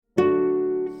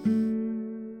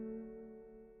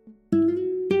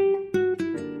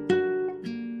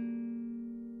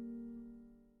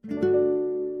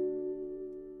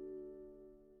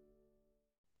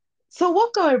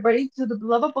welcome everybody to the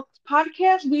Beloved Books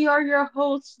podcast. We are your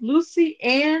hosts, Lucy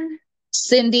and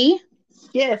Cindy.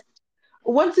 yes.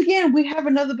 Once again, we have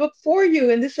another book for you.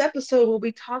 In this episode, we'll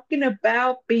be talking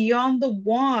about Beyond the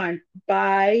Wand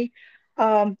by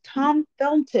Tom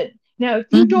Felton. Now, if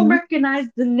you don't hmm recognize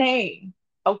the name,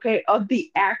 okay, of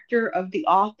the actor, of the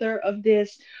author of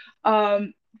this,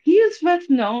 he is best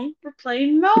known for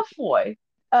playing Malfoy,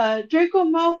 Draco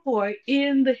Malfoy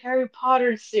in the Harry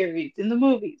Potter series, in the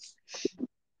movies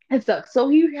and stuff. So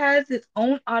he has his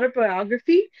own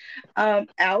autobiography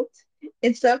out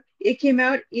and stuff. It came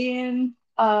out in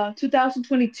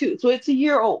 2022, so it's a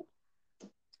year old.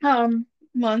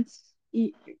 Months,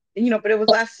 but it was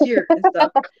last year and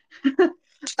stuff.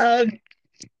 um,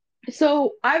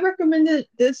 so I recommended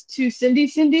this to Cindy.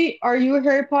 Cindy, are you a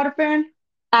Harry Potter fan?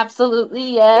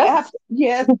 Absolutely, Yeah, yes.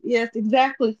 yes, yes,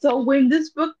 exactly. So when this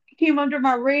book came under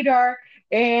my radar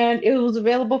and it was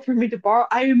available for me to borrow,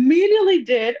 I immediately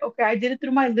did. Okay, I did it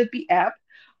through my Lippy app.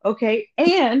 Okay,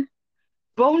 and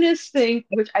bonus thing,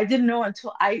 which I didn't know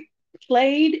until I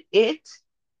played it,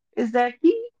 is that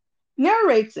he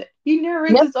narrates it. He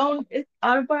narrates Yep. his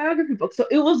autobiography book. So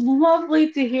it was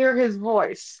lovely to hear his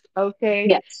voice.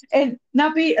 Okay, Yes. and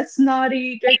not be a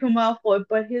snotty Draco Malfoy,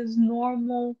 but his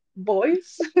normal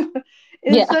voice.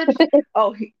 It's Yeah. such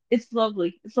it's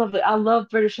lovely. It's lovely. I love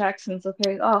British accents,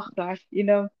 okay? Oh gosh,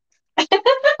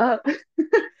 Uh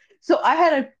so I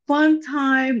had a fun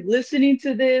time listening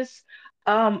to this.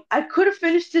 I could have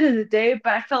finished it in a day,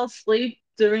 but I fell asleep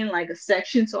during like a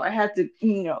section, so I had to,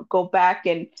 go back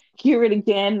and hear it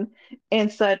again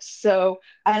and such. So,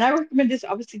 and I recommend this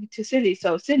obviously to Cindy.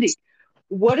 So, Cindy,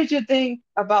 what did you think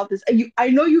about this? I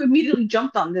know you immediately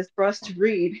jumped on this for us to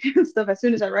read and stuff as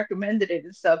soon as I recommended it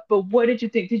and stuff. But what did you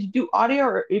think? Did you do audio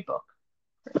or ebook?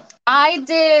 I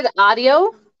did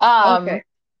audio. Okay.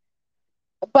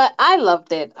 But I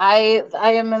loved it. I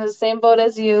am in the same boat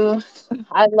as you.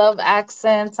 I love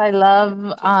accents. I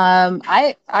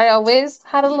always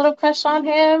had a little crush on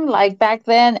him, like back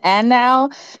then and now.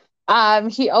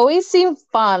 He always seemed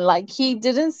fun. Like he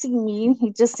didn't seem mean,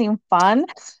 he just seemed fun.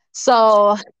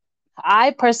 So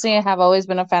I personally have always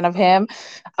been a fan of him.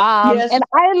 Yes. And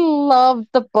I love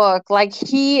the book. Like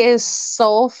he is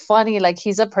so funny. Like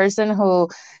he's a person who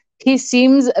he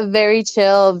seems very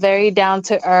chill, very down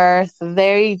to earth,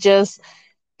 very just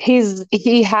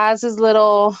he has his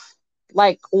little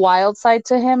like wild side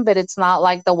to him, but it's not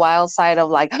like the wild side of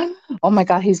like, oh my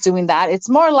god, he's doing that. It's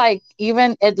more like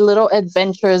even at little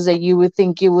adventures that you would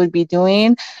think you would be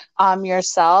doing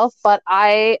yourself. But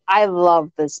I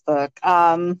love this book.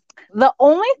 The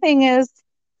only thing is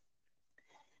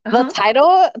the Uh-huh.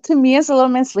 title to me is a little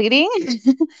misleading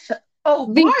Oh,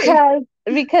 why?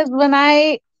 because when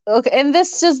I okay, and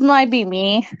this just might be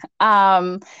me.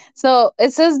 So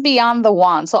it says Beyond the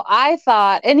Wand. So I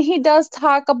thought, and he does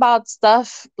talk about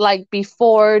stuff like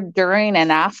before, during,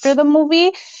 and after the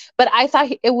movie, but I thought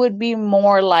it would be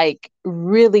more like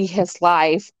really his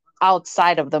life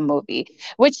outside of the movie,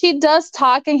 which he does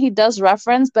talk and he does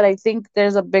reference, but I think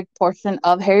there's a big portion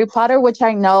of Harry Potter, which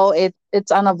I know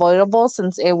it's unavoidable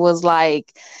since it was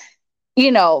like,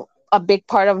 a big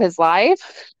part of his life.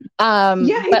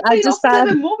 Yeah, he But I played all just thought,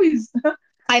 seven movies.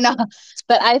 I know,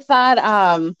 but I thought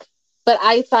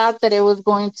that it was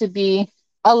going to be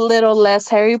a little less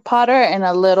Harry Potter and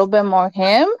a little bit more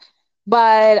him.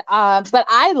 But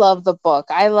I love the book.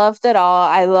 I loved it all.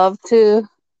 I love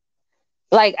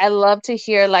to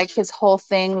hear like his whole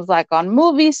things like on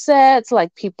movie sets,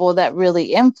 like people that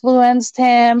really influenced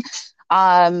him,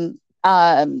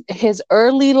 his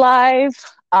early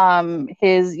life,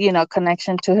 his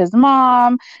connection to his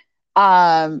mom,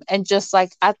 and just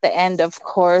like at the end, of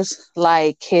course,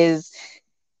 like his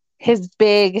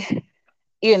big,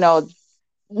 you know,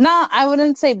 not I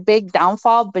wouldn't say big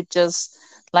downfall, but just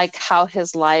like how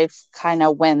his life kind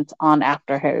of went on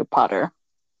after Harry Potter.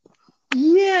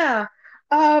 Yeah.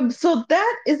 So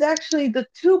that is actually the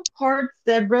two parts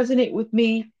that resonate with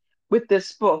me with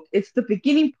this book. It's the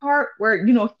beginning part where,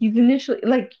 he's initially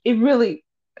like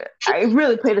I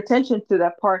really paid attention to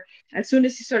that part. As soon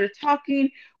as he started talking,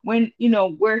 when,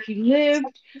 where he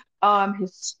lived,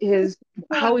 his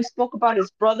how he spoke about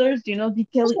his brothers,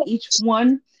 detailing each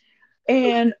one.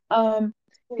 And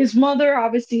his mother,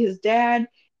 obviously his dad,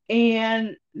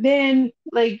 and then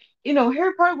like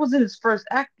Harry Potter wasn't his first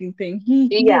acting thing.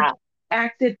 He had Yeah.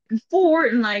 acted before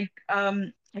in like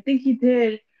I think he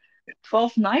did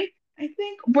 12th Night, I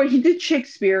think, but he did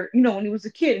Shakespeare, when he was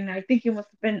a kid, and I think it must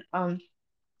have been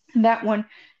that one.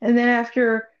 And then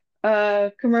after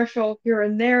commercial here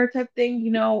and there type thing,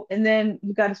 and then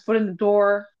he got his foot in the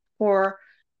door for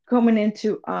coming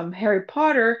into Harry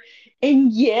Potter.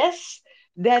 And yes.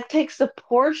 that takes a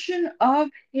portion of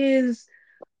his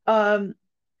um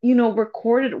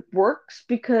recorded works,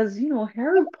 because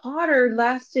Harry Potter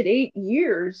lasted 8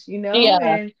 years, Yeah,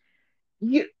 and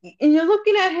you and you're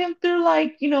looking at him through,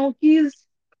 like, he's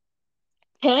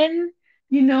 10,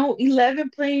 11,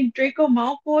 playing Draco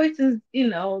Malfoy since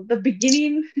the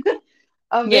beginning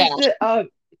of yeah.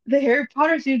 the Harry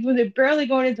Potter series, when they're barely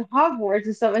going into Hogwarts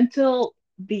and stuff, until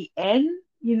the end,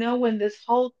 when this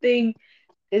whole thing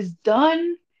is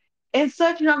done and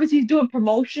such. And obviously he's doing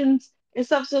promotions and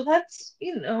stuff. So that's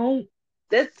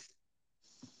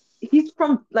he's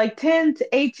from like 10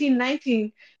 to 18,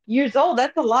 19 years old.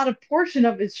 That's a lot of portion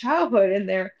of his childhood in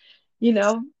there, you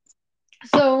know.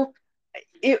 So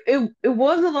it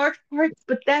was a large part,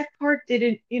 but that part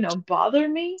didn't, bother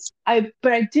me. I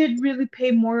did really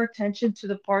pay more attention to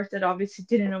the parts that obviously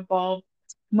didn't involve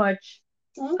much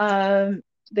um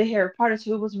the Harry Potter.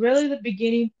 So it was really the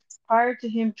beginning, prior to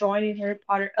him joining Harry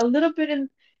Potter, a little bit in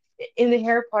the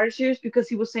Harry Potter series, because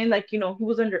he was saying, like, he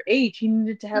was underage. He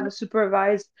needed to have a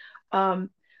supervised um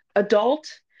adult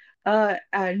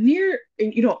near,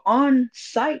 on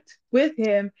site with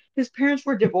him. His parents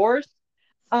were divorced.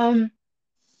 Um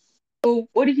so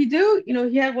what did he do?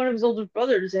 He had one of his older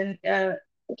brothers, and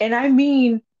I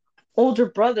mean older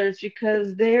brothers,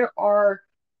 because there are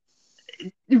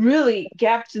really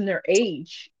gaps in their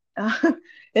age.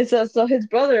 And so his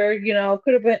brother,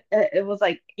 could have been, it was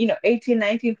like, 18,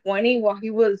 19, 20, while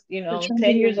he was,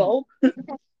 10 years old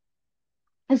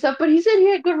and stuff. But he said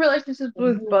he had good relationships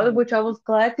with his brother, which I was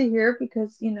glad to hear,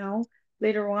 because,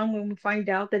 later on when we find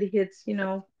out that he hits,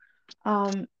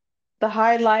 um, the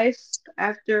high life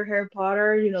after Harry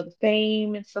Potter, the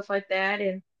fame and stuff like that.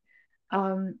 And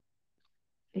um,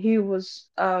 he was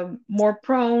more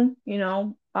prone,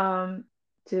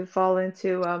 to fall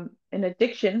into an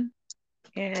addiction.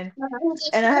 And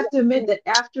and I have to admit that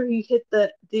after he hit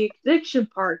the addiction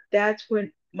part, that's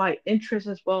when my interest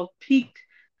as well peaked,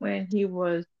 when he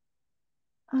was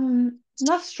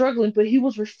not struggling, but he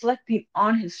was reflecting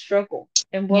on his struggle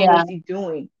and what Yeah. was he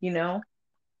doing,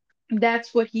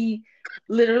 That's what he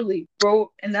literally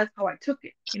wrote, and that's how I took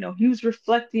it. He was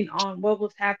reflecting on what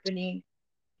was happening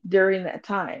during that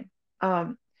time.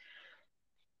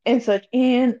 And such.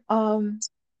 And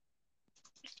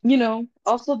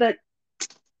also that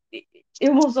it,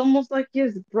 it was almost like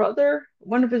his brother,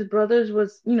 one of his brothers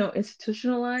was,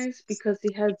 institutionalized, because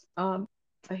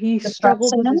he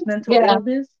struggled with Depression. his mental Yeah.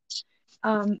 illness.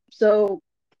 So,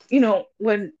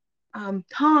 when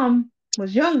Tom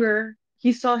was younger,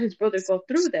 he saw his brother go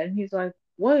through that, and he's like,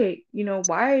 "Wait,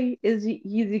 why is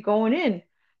he going in?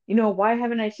 Why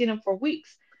haven't I seen him for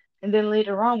weeks?" And then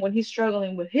later on, when he's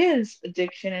struggling with his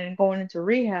addiction and going into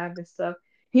rehab and stuff,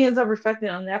 he ends up reflecting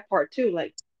on that part too.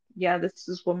 Like, yeah, this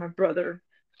is what my brother,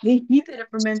 he did it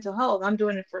for mental health. I'm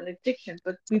doing it for an addiction,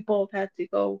 but we both had to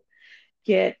go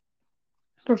get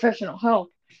professional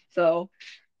help. So,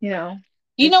 you know,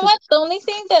 You it's know just. what? The only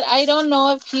thing that I don't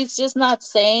know if he's just not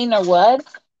saying or what,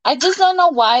 I just don't know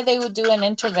why they would do an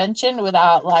intervention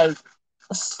without like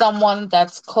someone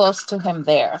that's close to him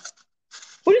there.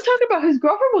 What are you talking about? His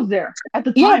girlfriend was there at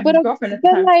the Yeah, time. His girlfriend at the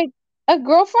but time. like a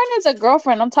girlfriend is a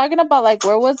girlfriend. I'm talking about like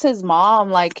where was his mom,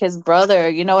 like his brother,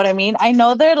 you know what I mean? I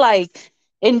know they're like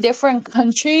in different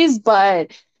countries,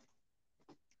 but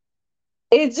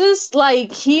it just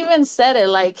like he even said it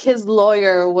like his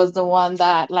lawyer was the one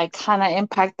that like kind of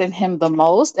impacted him the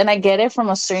most. And I get it from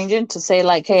a stranger to say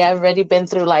like, hey, I've already been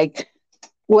through like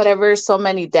whatever, so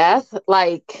many death,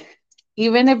 like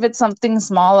even if it's something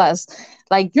small as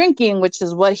like drinking, which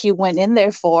is what he went in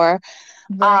there for.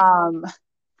 Right. um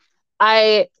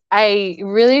I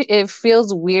really, it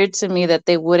feels weird to me that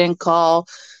they wouldn't call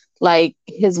like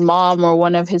his mom or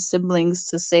one of his siblings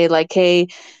to say like, hey,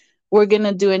 we're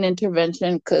gonna do an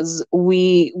intervention because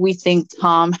we think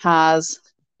Tom has,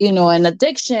 an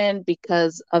addiction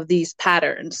because of these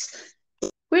patterns.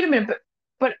 Wait a minute,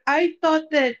 but I thought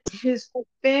that his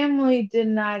family did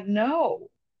not know.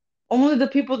 Only the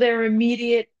people that were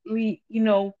immediately,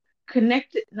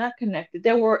 connected, not connected,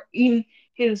 that were in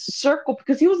his circle,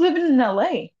 because he was living in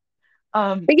LA.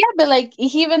 Um, But yeah, but like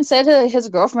he even said his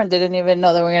girlfriend didn't even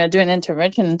know that we're gonna do an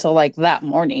intervention until like that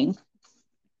morning.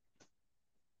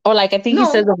 Or like I think he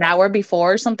says no, an hour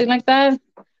before or something like that.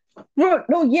 no,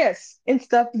 no, yes, and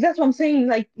stuff. That's what I'm saying.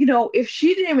 Like, if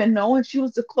she didn't even know, and she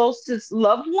was the closest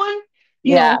loved one,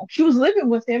 Yeah. she was living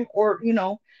with him, or,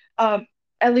 um,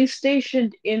 at least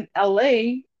stationed in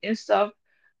LA and stuff.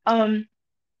 Um,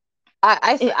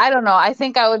 it, I don't know. I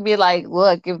think I would be like,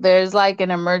 look, if there's like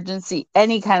an emergency,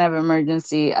 any kind of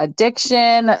emergency,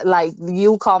 addiction, like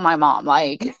you call my mom.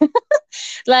 Like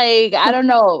Like, I don't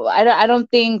know. I don't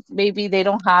think maybe they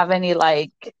don't have any,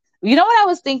 like, you know what I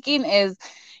was thinking is,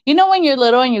 when you're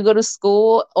little and you go to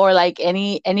school or like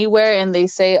anywhere and they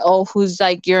say, "Oh, who's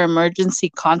like your emergency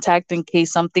contact in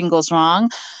case something goes wrong?"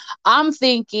 I'm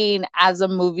thinking as a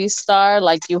movie star,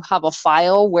 like you have a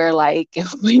file where like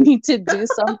if we need to do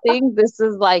something, this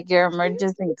is like your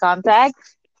emergency contact.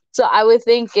 So I would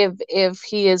think if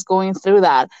he is going through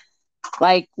that,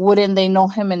 like wouldn't they know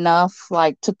him enough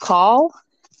like to call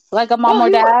like a mom Well, or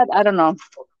he would. dad? I don't know.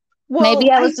 Maybe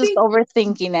Well, I I was just think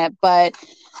overthinking it, but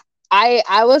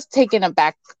I was taken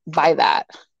aback by that.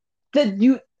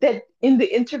 that in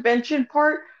the intervention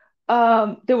part,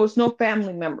 there was no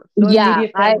family members, no Yeah,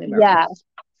 immediate I family yeah. members.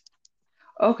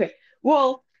 Okay.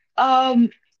 Well,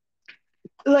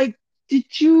 like, did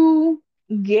you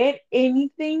get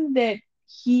anything that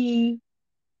he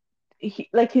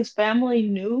like his family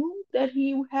knew that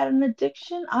he had an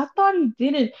addiction? I thought he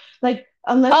didn't. Like,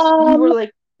 unless you Um were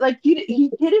like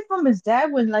he hid it from his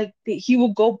dad when like he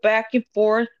would go back and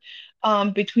forth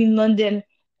between London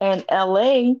and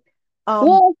LA.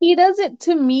 Um Well, he does it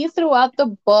to me throughout the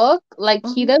book. Like,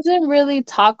 he mhm. doesn't really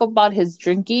talk about his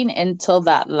drinking until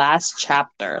that last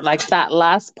chapter. Like, that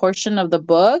last portion of the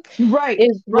book Right,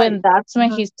 is right. when that's when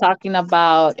Uh-huh. he's talking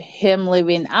about him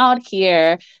living out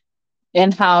here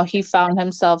and how he found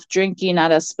himself drinking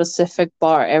at a specific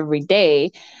bar every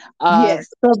day.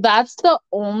 Yes. So that's the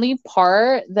only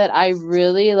part that I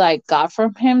really like got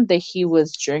from him, that he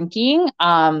was drinking.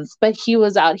 But he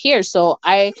was out here, so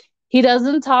he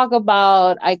doesn't talk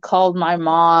about I called my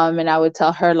mom and I would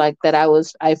tell her like that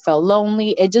I felt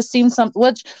lonely. It just seems some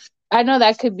which I know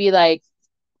that could be like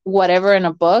whatever in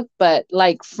a book, but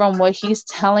like from what he's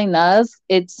telling us,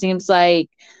 it seems like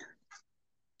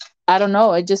I don't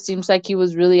know. It just seems like he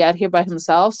was really out here by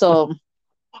himself. So,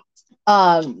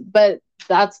 but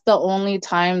that's the only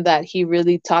time that he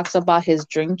really talks about his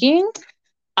drinking.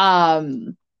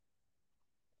 Um,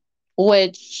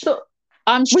 which So,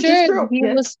 I'm which is sure if true. he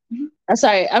Yeah. was.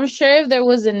 Sorry, I'm sure if there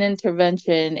was an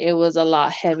intervention, it was a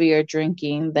lot heavier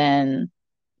drinking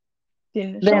The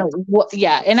than initial. what.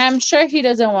 Yeah, and I'm sure he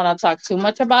doesn't want to talk too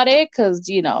much about it because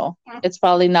it's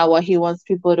probably not what he wants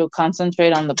people to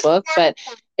concentrate on the book. But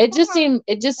it just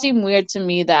seemed weird to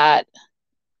me that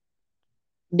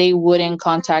they wouldn't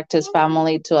contact his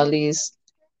family to at least.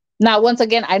 Now, once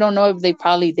again, I don't know if they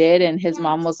probably did and his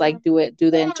mom was like, do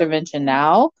the intervention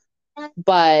now.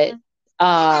 But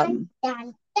um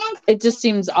it just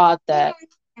seems odd that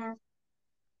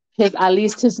at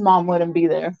least his mom wouldn't be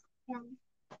there.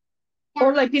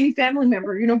 Or like any family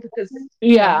member, because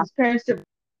Yeah. his parents are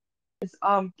his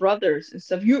brothers and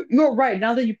stuff. You're right.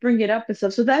 Now that you bring it up and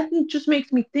stuff, so that just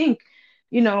makes me think.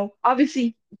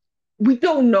 Obviously we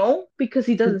don't know because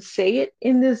he doesn't say it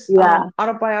in this Yeah.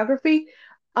 autobiography.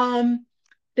 Um,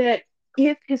 that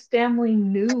if his family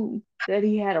knew that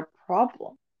he had a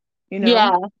problem, you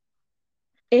know, Yeah.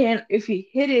 and if he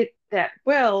hid it that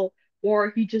well,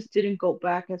 or he just didn't go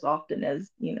back as often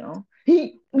as,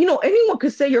 anyone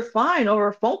could say you're fine over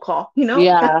a phone call,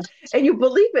 Yeah. and you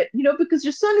believe it, because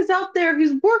your son is out there,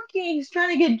 he's working, he's trying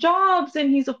to get jobs, and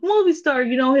he's a movie star,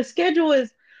 his schedule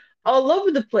is all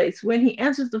over the place. When he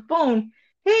answers the phone,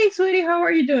 hey, sweetie, how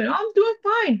are you doing? I'm doing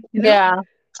fine. Yeah.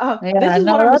 This Yeah. is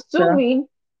No, what I'm that's true. assuming.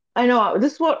 I know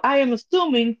this is what I am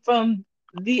assuming from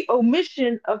the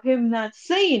omission of him not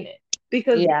saying it.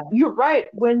 Because Yeah. you're right,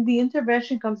 when the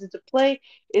intervention comes into play,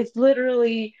 it's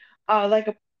literally like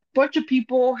a bunch of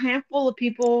people, handful of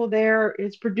people there.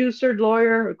 His producer,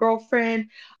 lawyer, girlfriend,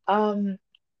 and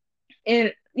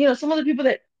some of the people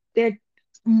that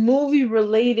movie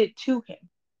related to him,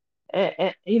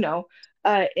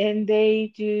 and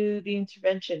they do the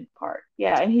intervention part.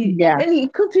 Yeah, and he Yeah. and he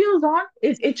continues on.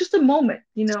 It's just a moment.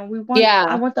 I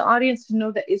Yeah. want the audience to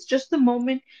know that it's just a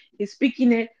moment. He's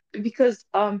speaking it because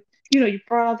you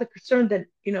brought out the concern that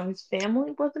his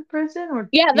family was in prison, or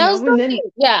Yeah, that was the and then only,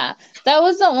 yeah, that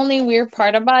was the only weird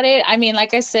part about it. I mean,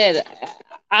 like I said,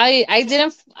 I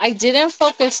didn't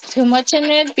focus too much in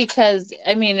it because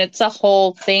I mean it's a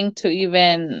whole thing to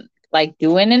even like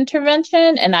do an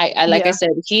intervention, and I like I yeah,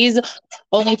 said, he's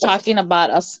only talking about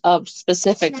a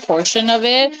specific portion of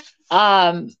it.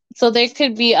 So there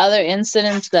could be other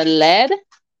incidents that led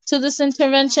to this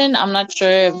intervention. I'm not sure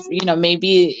if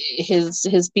maybe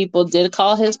his people did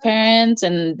call his parents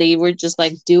and they were just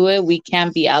like, do it, we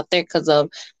can't be out there because of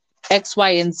X, Y,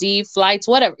 and Z flights,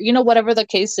 whatever, whatever the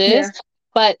case is. yeah,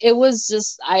 But it was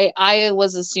just I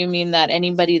was assuming that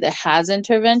anybody that has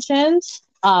interventions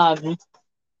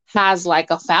has like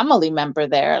a family member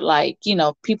there, like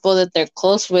people that they're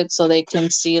close with, so they can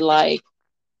see like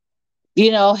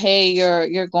hey,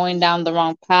 you're going down the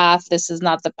wrong path. This is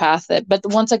not the path that. But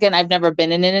once again, I've never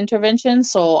been in an intervention,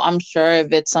 so I'm sure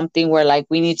if it's something where like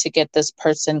we need to get this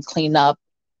person clean up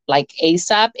like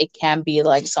ASAP, it can be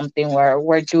like something where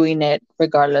we're doing it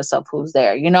regardless of who's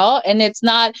there, and it's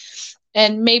not,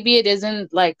 and maybe it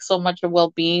isn't like so much a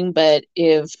well-being, but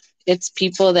if it's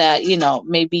people that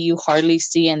maybe you hardly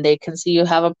see and they can see you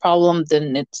have a problem,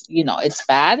 then it's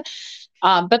bad.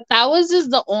 But that was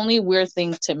just the only weird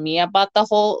thing to me about the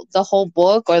whole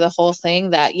book or the whole thing,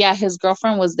 that yeah, his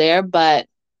girlfriend was there, but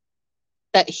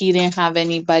that he didn't have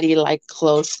anybody like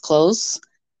close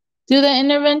to the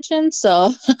intervention.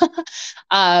 So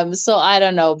so I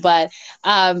don't know, but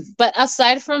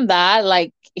aside from that,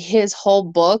 like his whole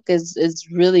book is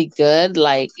really good.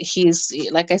 Like he's,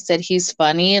 like I said, he's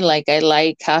funny. Like I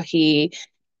like how he,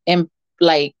 and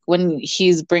like when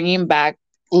he's bringing back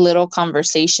little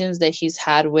conversations that he's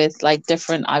had with like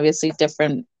different, obviously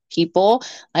different people.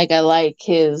 Like I like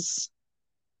his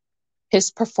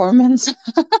performance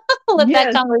what that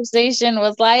Yes. conversation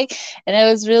was like, and it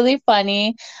was really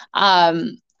funny.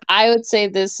 um I would say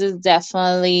this is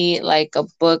definitely like a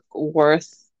book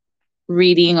worth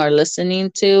reading or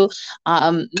listening to,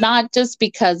 not just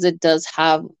because it does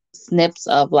have snips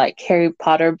of like Harry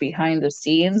Potter behind the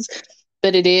scenes,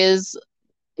 but it is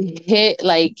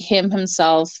like him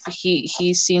himself.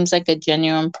 He seems like a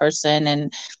genuine person,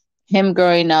 and him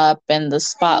growing up in the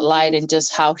spotlight, and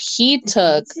just how he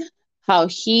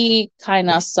kind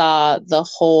of saw the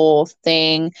whole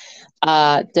thing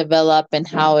develop, and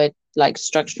how it like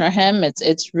structure him.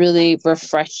 It's really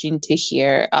refreshing to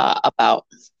hear about.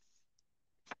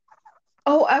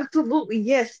 Oh, absolutely,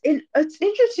 yes. And it's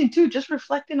interesting too, just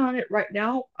reflecting on it right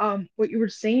now, what you were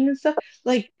saying and stuff,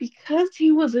 like because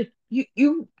he was a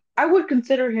you I would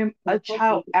consider him a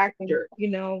child actor,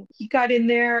 He got in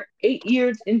there 8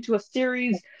 years into a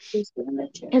series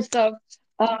and stuff.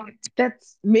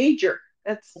 That's major.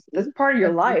 That's part of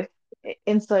your life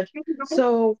and such.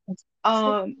 So,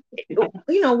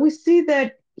 we see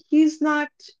that he's not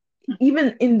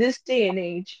even in this day and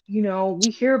age. We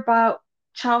hear about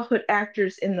childhood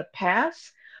actors in the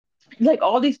past, like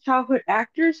all these childhood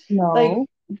actors, like No.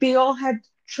 they all had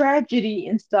tragedy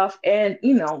and stuff, and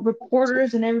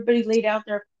reporters and everybody laid out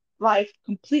their life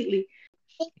completely.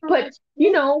 But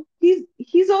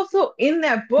he's also in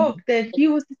that book that he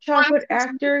was a childhood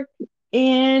actor,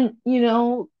 and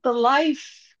the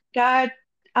life got.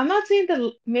 I'm not saying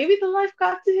that maybe the life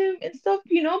got to him and stuff,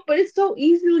 but it's so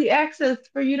easily accessed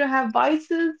for you to have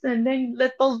vices and then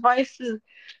let those vices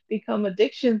become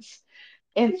addictions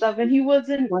and stuff. And he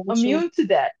wasn't Where's your immune to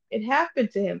that. It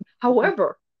happened to him.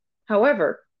 However,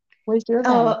 Where's your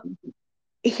bag? uh,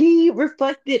 he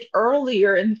reflected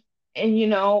earlier, and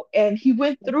he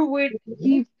went through it.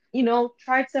 He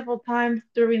tried several times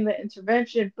during the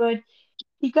intervention, but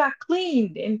he got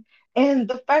cleaned. And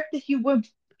the fact that he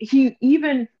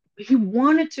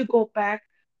wanted to go back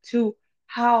to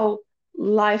how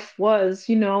life was,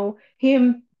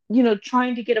 him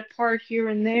trying to get a part here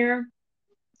and there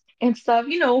and stuff,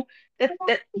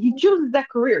 that he chooses that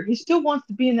career. He still wants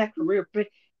to be in that career, but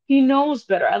he knows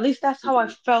better. At least that's how I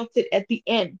felt it at the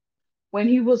end when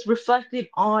he was reflecting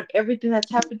on everything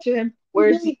that's happened to him. Where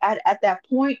is he at that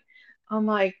point? I'm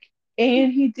like,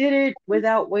 and he did it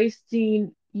without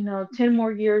wasting, 10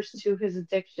 more years to his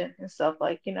addiction and stuff.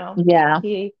 Like, Yeah.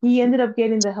 he ended up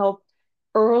getting the help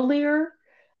earlier.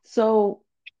 So,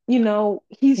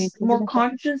 he's more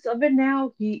conscious of it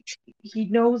now. He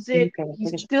knows it.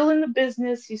 He's still in the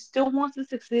business. He still wants to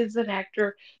succeed as an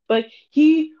actor, but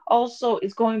he also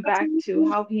is going back to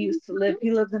how he used to live.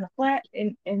 He lives in a flat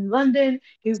in London.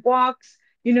 He walks,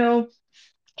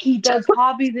 he does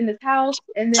hobbies in his house,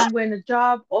 and then when a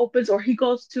job opens or he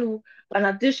goes to an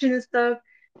audition and stuff,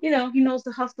 he knows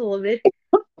the hustle of it,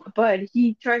 but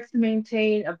he tries to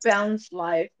maintain a balanced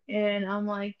life. And I'm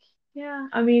like, yeah,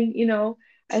 I mean,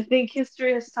 I think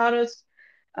history has taught us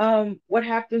what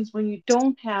happens when you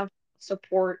don't have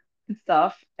support and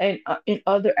stuff. And in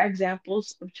other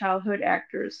examples of childhood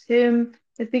actors,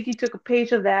 I think he took a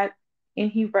page of that and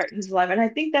he wrote his life. And I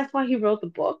think that's why he wrote the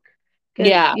book, because,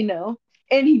 Yeah.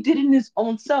 and he did it in his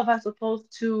own self as opposed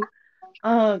to,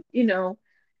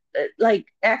 like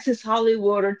Access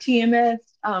Hollywood or TMS,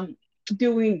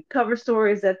 doing cover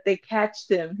stories that they catch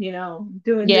them,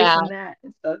 doing this Yeah. and that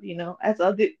and stuff, as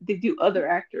other they do other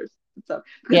actors and stuff.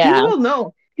 Because he Yeah. will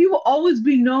know, he will always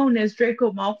be known as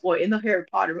Draco Malfoy in the Harry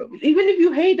Potter movies, even if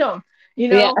you hate him, you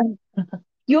Yeah. know,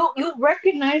 you'll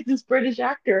recognize this British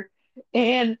actor,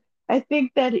 and I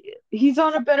think that he's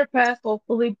on a better path,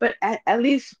 hopefully. But at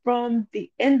least from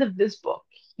the end of this book,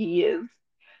 he is.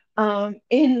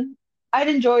 And I'd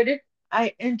enjoyed it.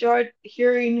 I enjoyed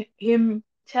hearing him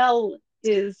tell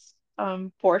his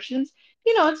portions.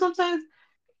 And sometimes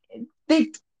they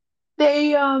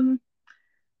they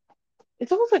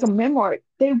it's almost like a memoir.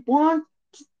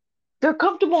 They're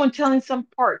comfortable in telling some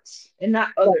parts and not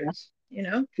Yeah. others.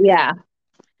 Yeah.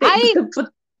 They I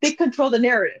but they control the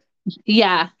narrative.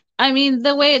 Yeah. I mean,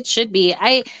 the way it should be.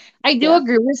 I do Yeah.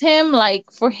 agree with him,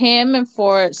 like for him and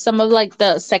for some of like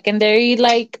the secondary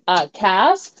like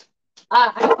cast.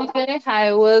 I think that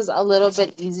it was a little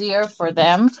bit easier for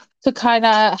them to kind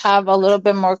of have a little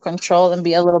bit more control and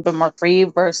be a little bit more free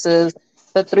versus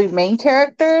the three main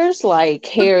characters like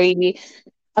Harry,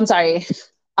 I'm sorry,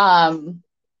 um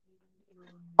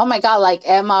oh my god, like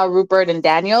Emma, Rupert, and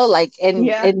Daniel, like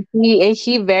Yeah. and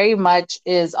he very much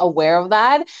is aware of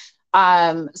that.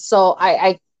 So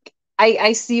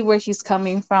I see where he's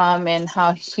coming from and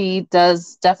how he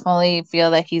does definitely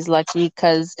feel that he's lucky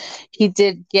because he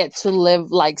did get to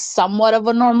live like somewhat of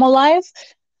a normal life.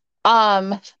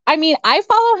 I mean, I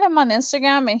follow him on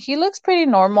Instagram and he looks pretty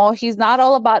normal. He's not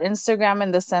all about Instagram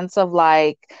in the sense of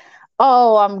like,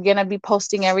 oh, I'm gonna be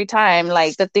posting every time.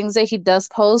 Like the things that he does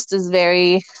post is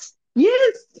very,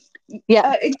 Yes.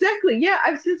 yeah, Exactly. Yeah,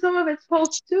 I've seen some of its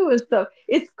posts too and stuff.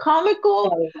 It's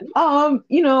comical.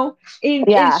 In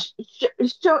yeah,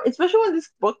 show, especially when this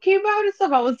book came out and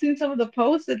stuff. I was seeing some of the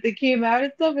posts that they came out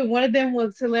and stuff, and one of them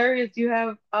was hilarious. You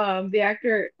have the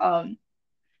actor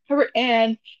Herbert,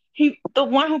 and the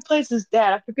one who plays his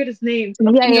dad. I forget his name.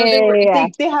 yeah, yeah, They were yeah,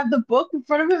 they have the book in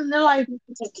front of him, and they're like,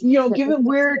 giving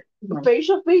weird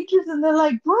facial features, and they're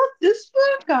like, "What, this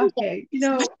book? Okay."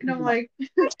 And I'm like,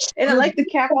 and I like the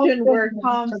caption where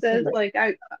Tom says, like,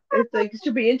 it's like it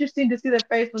should be interesting to see their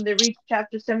face when they reach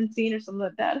chapter 17 or something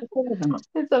like that.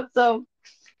 And so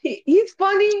he's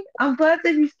funny. I'm glad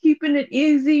that he's keeping it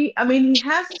easy. I mean, he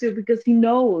has to because he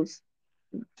knows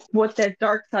what that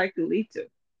dark side could lead to.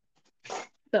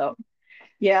 So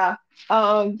yeah,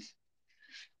 um,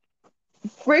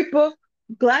 great book.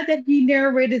 Glad that he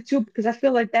narrated too because I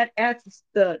feel like that adds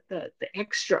the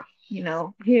extra.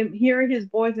 Him hearing his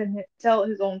voice and tell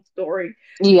his own story.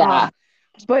 yeah, Um,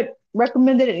 but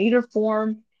recommended in either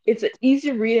form. It's an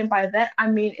easy read, and by that I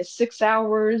mean it's 6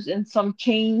 hours and some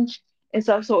change and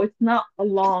stuff. So it's not a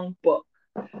long book.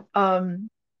 Um,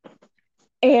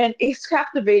 and it's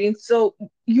captivating. So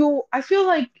I feel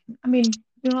like, I mean,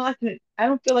 like I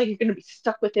don't feel like you're gonna be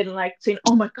stuck with it and like saying,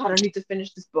 "Oh my God, I need to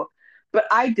finish this book." But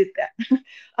I did that.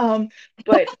 um,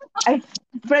 but I,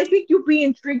 but I think you'll be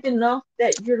intrigued enough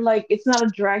that you're like, it's not a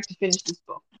drag to finish this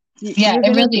book. yeah. You're It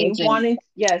gonna really be isn't. wanting,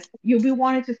 yes, you'll be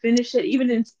wanting to finish it, even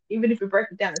if you break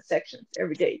it down in sections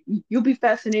every day. You'll be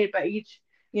fascinated by each,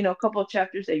 couple of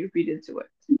chapters that you read into it.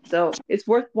 So it's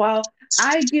worthwhile.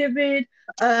 I give it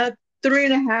a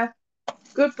 3.5.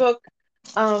 Good book.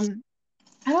 Um,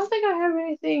 I don't think I have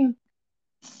anything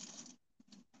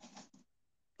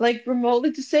like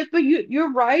remotely to say, but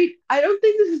you're right. I don't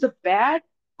think this is a bad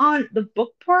on the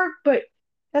book part, but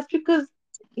that's because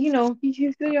he's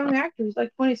a young actor. He's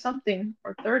like 20 something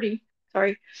or 30.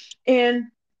 Sorry, and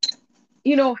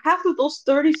half of those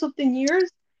 30 something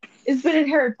years has been in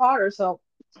Harry Potter. So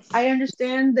I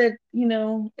understand that,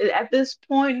 at this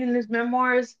point in his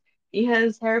memoirs, he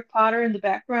has Harry Potter in the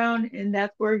background, and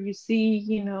that's where you see,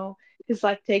 his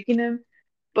life taking him.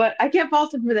 But I can't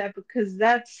fault him for that because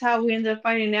that's how we ended up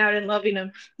finding out and loving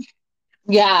him.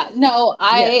 Yeah, no,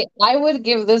 Yeah, I would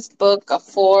give this book a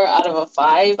 4 out of a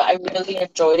 5. I really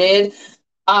enjoyed it.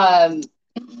 Um,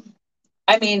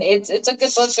 I mean, it's a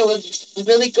good book. It was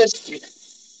really good.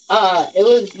 It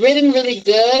was written really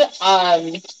good.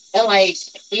 And like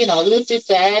Lucy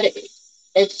said,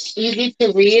 it's easy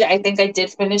to read. I think I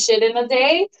did finish it in a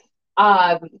day.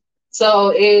 Um,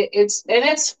 so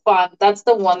it's fun. That's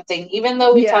the one thing. Even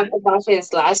though we yeah, talked about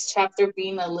his last chapter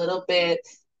being a little bit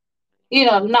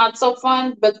not so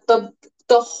fun, but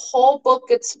the whole book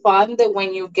it's fun that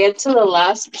when you get to the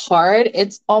last part,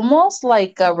 it's almost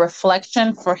like a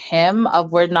reflection for him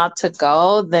of where not to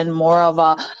go, than more of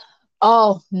a,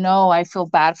 oh no, I feel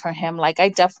bad for him. Like I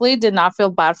definitely did not feel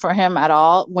bad for him at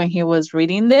all when he was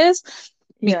reading this,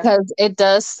 yeah. because it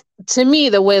does, to me,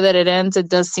 the way that it ends, it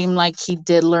does seem like he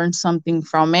did learn something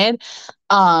from it.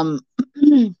 Um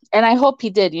and I hope he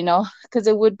did, because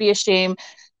it would be a shame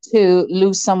to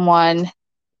lose someone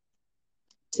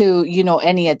to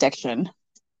any addiction.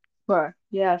 Sure.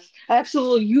 Yes,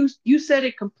 absolutely. You said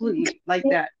it completely like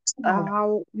that.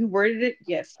 How you worded it,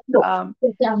 yes.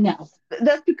 Sit down now.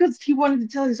 That's because he wanted to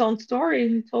tell his own story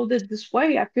and he told it this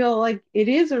way. I feel like it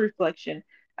is a reflection.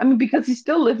 I mean, because he's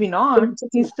still living on,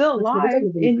 he's still Let's go to the alive,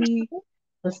 living and room. he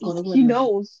Let's go to the he living room.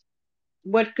 knows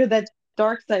what could that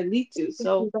dark side lead to.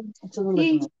 So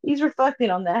he's reflecting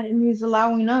on that and he's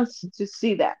allowing us to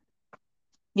see that.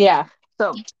 Yeah.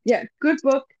 So yeah, good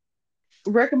book,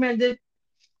 recommended,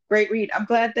 great read. I'm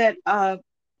glad that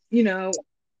you know,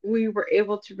 we were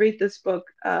able to read this book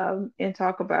and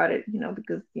talk about it,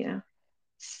 because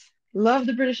love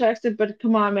the British accent, but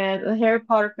come on, man, a Harry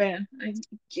Potter fan.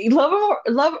 You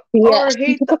love Yeah. or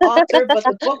hate the author, but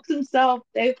the books themselves,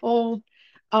 they hold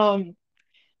um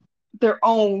their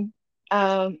own.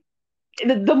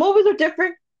 The movies are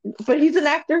different, but he's an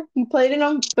actor. He played in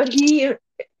them, but he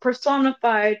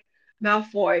personified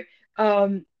Malfoy.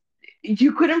 Um,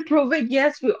 you couldn't prove it.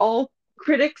 Yes, we're all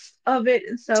critics of it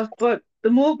and stuff, but the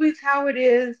movie's how it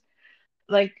is.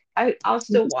 Like I'll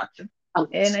still watch them,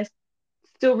 and I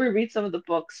still reread some of the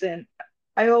books, and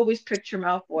I always picture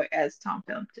Malfoy as Tom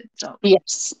Felton. So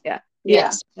Yes. yeah,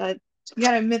 yeah. Yes. You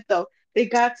gotta admit though, they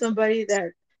got somebody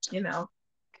that you know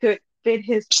could fit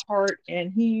his part,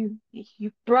 and he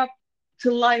brought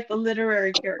to life a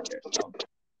literary character. So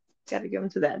gotta give him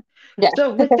to that. Yeah.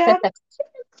 So with that,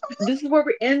 this is where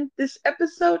we end this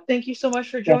episode. Thank you so much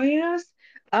for Yeah. joining us.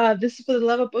 This is for the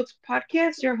Love of Books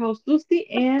podcast. Your host Lucy,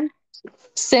 and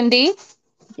Cindy.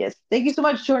 yes, thank you so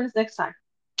much. Join us next time.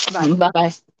 Bye. Bye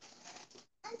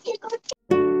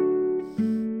bye.